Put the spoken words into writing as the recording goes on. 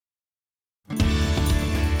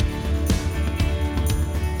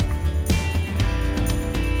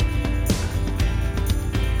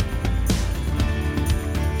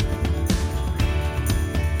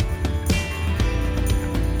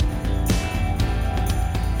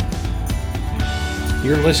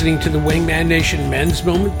You're listening to the Wingman Nation Men's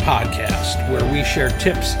Moment podcast, where we share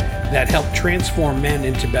tips that help transform men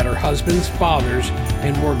into better husbands, fathers,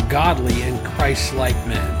 and more godly and Christ-like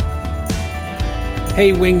men.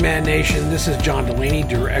 Hey, Wingman Nation, this is John Delaney,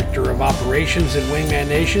 Director of Operations at Wingman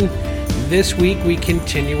Nation. This week, we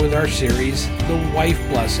continue with our series, The Wife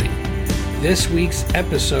Blessing. This week's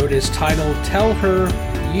episode is titled, Tell Her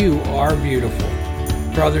You Are Beautiful.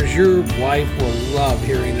 Brothers, your wife will love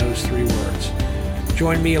hearing those three words.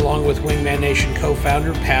 Join me along with Wingman Nation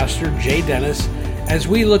co-founder, Pastor Jay Dennis, as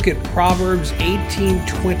we look at Proverbs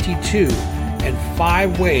 18:22 and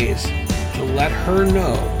 5 ways to let her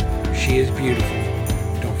know she is beautiful.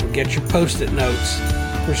 Don't forget your Post-it notes.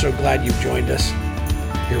 We're so glad you've joined us.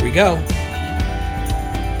 Here we go.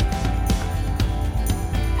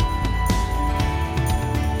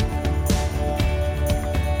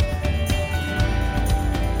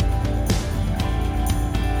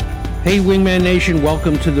 Hey, Wingman Nation,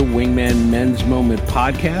 welcome to the Wingman Men's Moment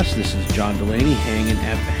podcast. This is John Delaney hanging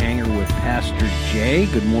at the hangar with Pastor Jay.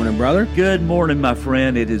 Good morning, brother. Good morning, my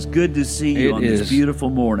friend. It is good to see you on this beautiful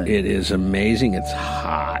morning. It is amazing. It's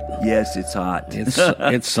hot. Yes, it's hot.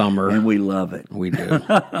 It's summer. And we love it. We do.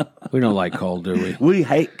 We don't like cold, do we? We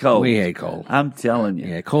hate cold. We hate cold. I'm telling you.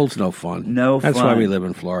 Yeah, cold's no fun. That's why we live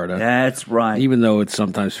in Florida. That's right. Even though it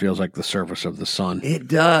sometimes feels like the surface of the sun. It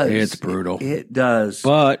does. It's brutal. It does.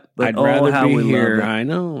 But I'd rather be here. I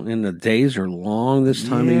know. And the days are long this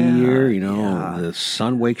time of year. You know, the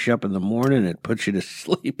sun wakes you up in the morning. It puts you to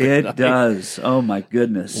sleep. It does. Oh, my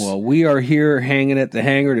goodness. Well, we are here hanging at the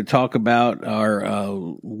hangar to talk about our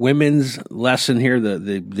women's lesson here,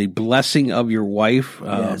 the blessing of your wife.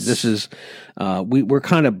 Yes. This is, we're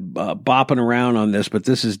kind of bopping around on this, but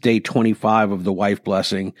this is day 25 of the wife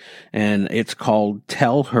blessing, and it's called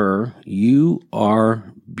Tell Her You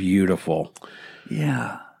Are Beautiful.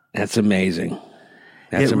 Yeah. That's amazing.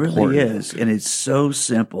 That's important. Really is, and it's so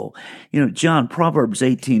simple. You know, John, Proverbs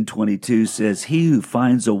 18:22 says, "He who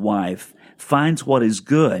finds a wife finds what is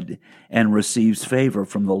good and receives favor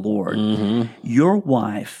from the Lord." Mm-hmm. Your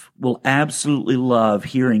wife will absolutely love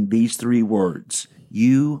hearing these three words.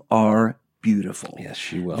 You are beautiful. Yes,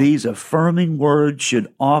 she will. These affirming words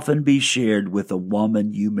should often be shared with a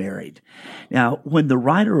woman you married. Now, when the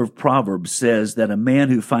writer of Proverbs says that a man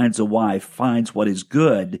who finds a wife finds what is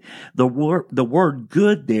good, the word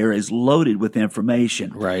good there is loaded with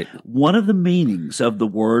information. Right. One of the meanings of the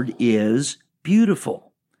word is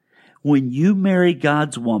beautiful. When you marry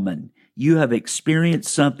God's woman, you have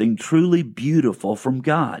experienced something truly beautiful from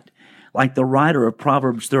God. Like the writer of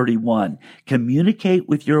Proverbs 31, communicate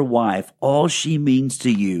with your wife all she means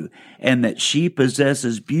to you and that she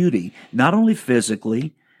possesses beauty, not only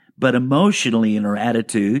physically, but emotionally in her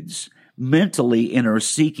attitudes, mentally in her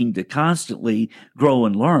seeking to constantly grow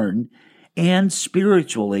and learn, and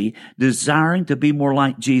spiritually desiring to be more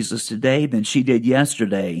like Jesus today than she did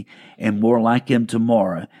yesterday and more like him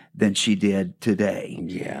tomorrow than she did today.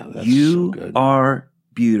 Yeah, that's you so good. Are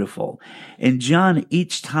beautiful. And John,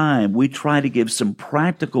 each time we try to give some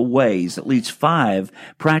practical ways, at least 5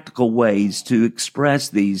 practical ways to express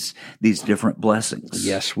these different blessings.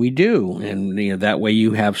 Yes, we do. And that way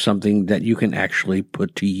you have something that you can actually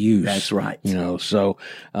put to use. That's right. So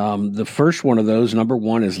the first one of those, number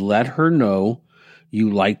 1, is let her know you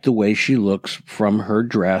like the way she looks from her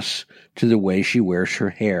dress to the way she wears her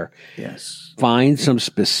hair. Yes. Find some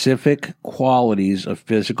specific qualities of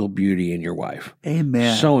physical beauty in your wife.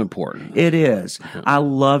 Amen. So important. It is. I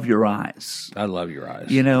love your eyes. I love your eyes.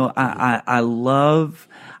 You know, I love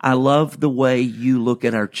the way you look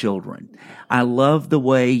at our children. I love the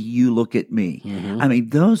way you look at me. Mm-hmm. I mean,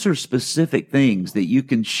 those are specific things that you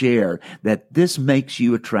can share that this makes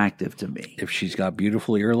you attractive to me. If she's got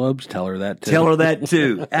beautiful earlobes, tell her that too. Tell her that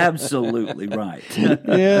too. Absolutely right.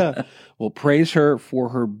 Yeah. Well, praise her for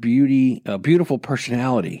her beautiful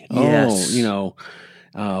personality. Yes.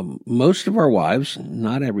 Most of our wives,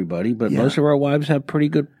 not everybody, but most of our wives have pretty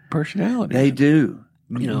good personalities. They do.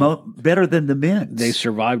 Better than the men. They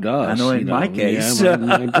survived us. I know in my case. Yeah,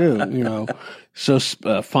 I do, So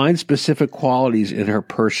find specific qualities in her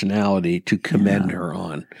personality to commend her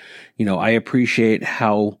on. I appreciate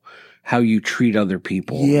how you treat other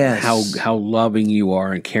people. Yes. How loving you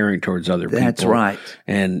are and caring towards other people. That's right.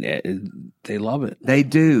 And they love it. They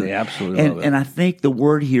do. They absolutely love it. And I think the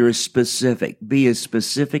word here is specific. Be as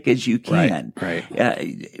specific as you can. Right.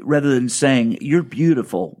 Rather than saying, you're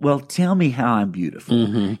beautiful. Well, tell me how I'm beautiful.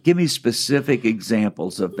 Mm-hmm. Give me specific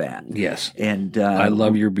examples of that. Yes. And I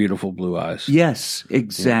love your beautiful blue eyes. Yes,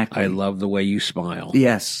 exactly. I love the way you smile.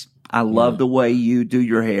 Yes. I love the way you do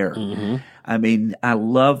your hair. Mm-hmm. I mean, I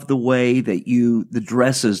love the way that the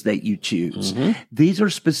dresses that you choose. These are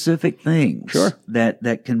specific things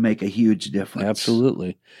that can make a huge difference.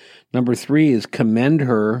 Absolutely. Number 3 is commend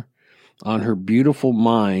her on her beautiful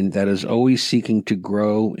mind that is always seeking to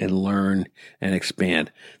grow and learn and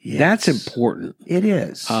expand. Yes. That's important. It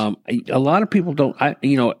is. A lot of people don't, I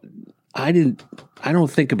don't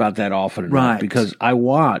think about that often enough Right. because I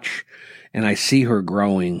watch and I see her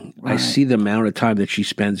growing. I Right. see the amount of time that she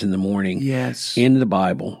spends in the morning Yes. in the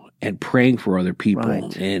Bible and praying for other people.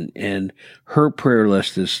 Right. And her prayer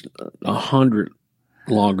list is 100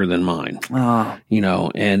 longer than mine, Oh,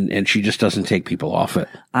 and she just doesn't take people off it.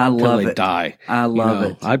 I Until love they it. die. I love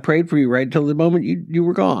it. I prayed for you right until the moment you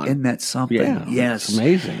were gone. Isn't that something? Yeah, Yes. it's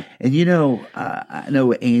amazing. And I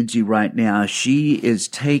know Angie right now, she is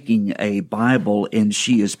taking a Bible and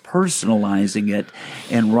she is personalizing it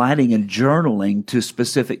and writing and journaling to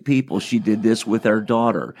specific people. She did this with her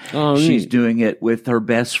daughter. Oh, She's neat. doing it with her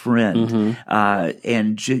best friend.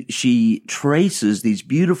 And she traces these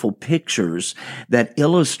beautiful pictures that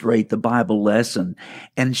illustrate the Bible lesson.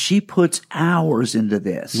 And she puts hours into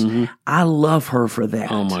this. I love her for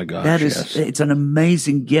that. Oh, my gosh, That is, yes. it's an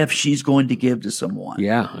amazing gift she's going to give to someone.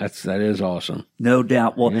 Yeah, that is awesome. No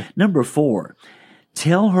doubt. Well, number 4,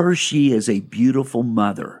 tell her she is a beautiful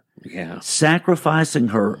mother, Yeah. sacrificing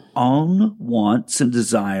her own wants and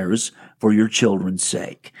desires for your children's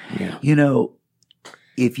sake. Yeah.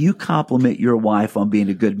 If you compliment your wife on being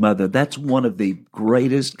a good mother, that's one of the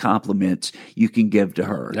greatest compliments you can give to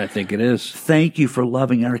her. I think it is. Thank you for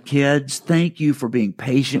loving our kids. Thank you for being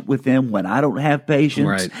patient with them when I don't have patience.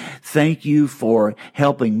 Right. Thank you for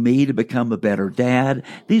helping me to become a better dad.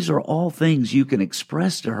 These are all things you can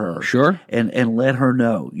express to her. Sure. And let her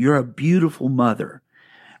know you're a beautiful mother.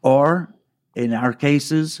 Or, in our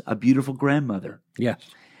cases, a beautiful grandmother. Yes.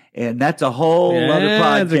 And that's a whole other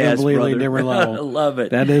podcast, That's a completely brother. different level. I love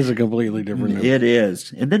it. That is a completely different level. It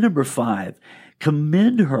is. And then number 5,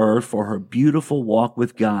 commend her for her beautiful walk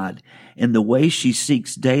with God and the way she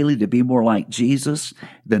seeks daily to be more like Jesus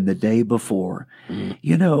than the day before.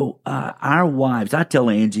 Our wives, I tell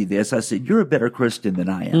Angie this, I said, you're a better Christian than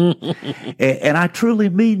I am. and I truly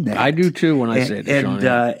mean that. I do too when I say it, Sean.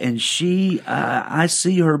 And she, I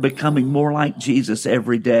see her becoming more like Jesus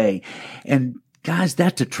every day. And guys,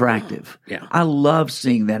 that's attractive. Yeah. I love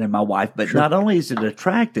seeing that in my wife, but not only is it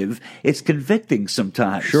attractive, it's convicting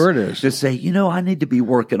sometimes. Sure it is. To say, I need to be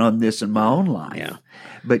working on this in my own life. Yeah.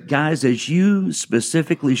 But guys, as you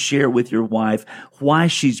specifically share with your wife why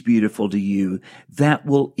she's beautiful to you, that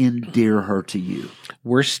will endear her to you.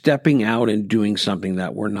 We're stepping out and doing something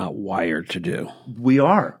that we're not wired to do. We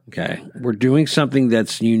are. Okay. We're doing something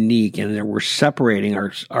that's unique and that we're separating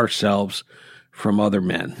ourselves from other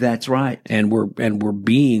men. That's right. And we're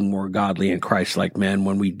being more godly and Christ-like men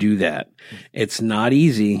when we do that. It's not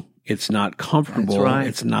easy. It's not comfortable. That's right.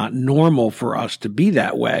 It's not normal for us to be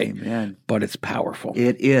that way. Amen. But it's powerful.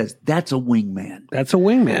 It is. That's a wingman. That's a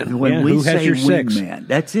wingman. When Yeah, we who say has your six? wingman,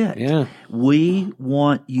 that's it. Yeah. We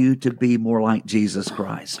want you to be more like Jesus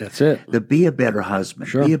Christ. That's it. To be a better husband,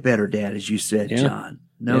 Sure. be a better dad, as you said, Yeah. John.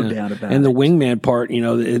 No Yeah. doubt about And it. the wingman part,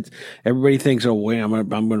 everybody thinks, oh, wait, I'm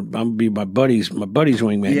gonna be my buddy's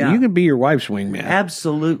wingman. Yeah. You can be your wife's wingman.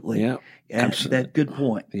 Absolutely. Yeah. That good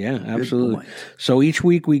point. Yeah, Good absolutely. point. So each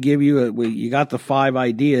week we give you you got the 5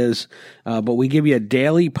 ideas, but we give you a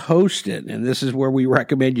daily Post-it, and this is where we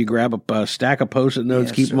recommend you grab a stack of Post-it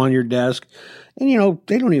notes, Yes, keep sir. them on your desk. And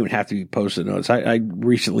they don't even have to be Post-it notes. I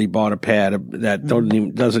recently bought a pad that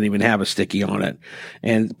doesn't even have a sticky on it,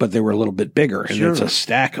 but they were a little bit bigger, and Sure. it's a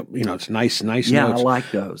stack of it's nice Yeah, notes. I like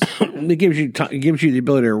those. It gives you the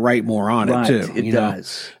ability to write more on Right, it too. it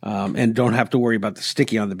does. And don't have to worry about the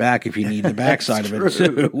sticky on the back if you need the back side of it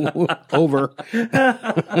too. Over.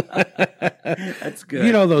 That's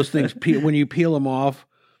good. Those things when you peel them off,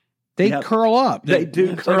 they Yep. curl up. They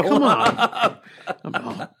do It's like, curl come up.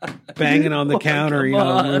 on. I'm banging on the counter.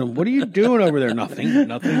 come What are you doing over there?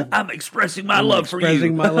 Nothing. I'm expressing my love for you.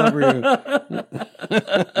 Expressing my love for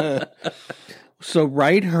you. So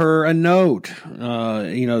write her a note.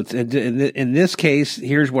 In this case,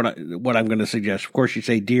 here's what I'm going to suggest. Of course, you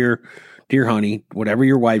say, dear honey, whatever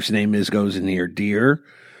your wife's name is goes in here. Dear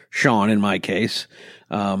Sean, in my case,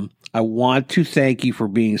 I want to thank you for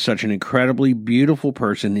being such an incredibly beautiful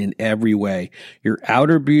person in every way. Your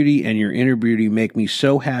outer beauty and your inner beauty make me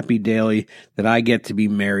so happy daily that I get to be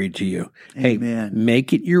married to you. Amen. Hey,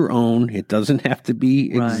 make it your own. It doesn't have to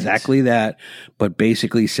be exactly that, but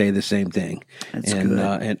basically say the same thing. That's good.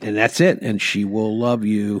 And that's it. And she will love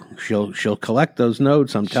you. She'll collect those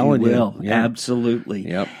notes. I'm telling you. She will. Yeah. Absolutely.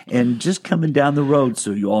 Yep. And just coming down the road,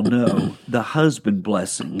 so you all know, the husband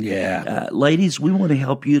blessing. Yeah. Ladies, we want to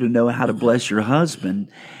help you to know how to bless your husband.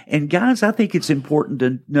 And guys, I think it's important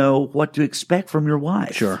to know what to expect from your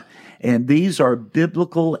wife. Sure. And these are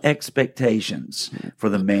biblical expectations for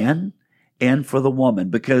the man and for the woman,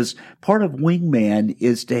 because part of Wingman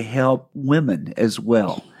is to help women as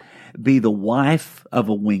well. Be the wife of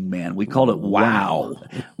a wingman. We call it WOW.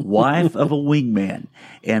 Wife of a wingman.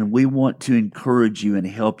 And we want to encourage you and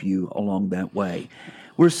help you along that way.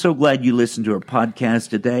 We're so glad you listened to our podcast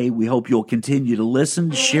today. We hope you'll continue to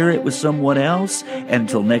listen, share it with someone else. And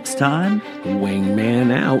until next time,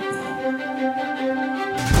 Wingman out.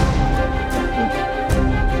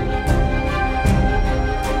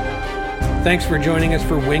 Thanks for joining us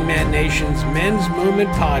for Wingman Nation's Men's Movement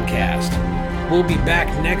Podcast. We'll be back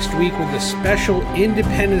next week with a special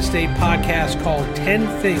Independence Day podcast called 10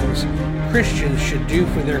 Things Christians Should Do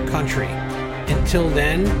for Their Country. Until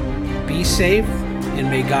then, be safe, and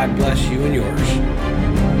may God bless you and yours.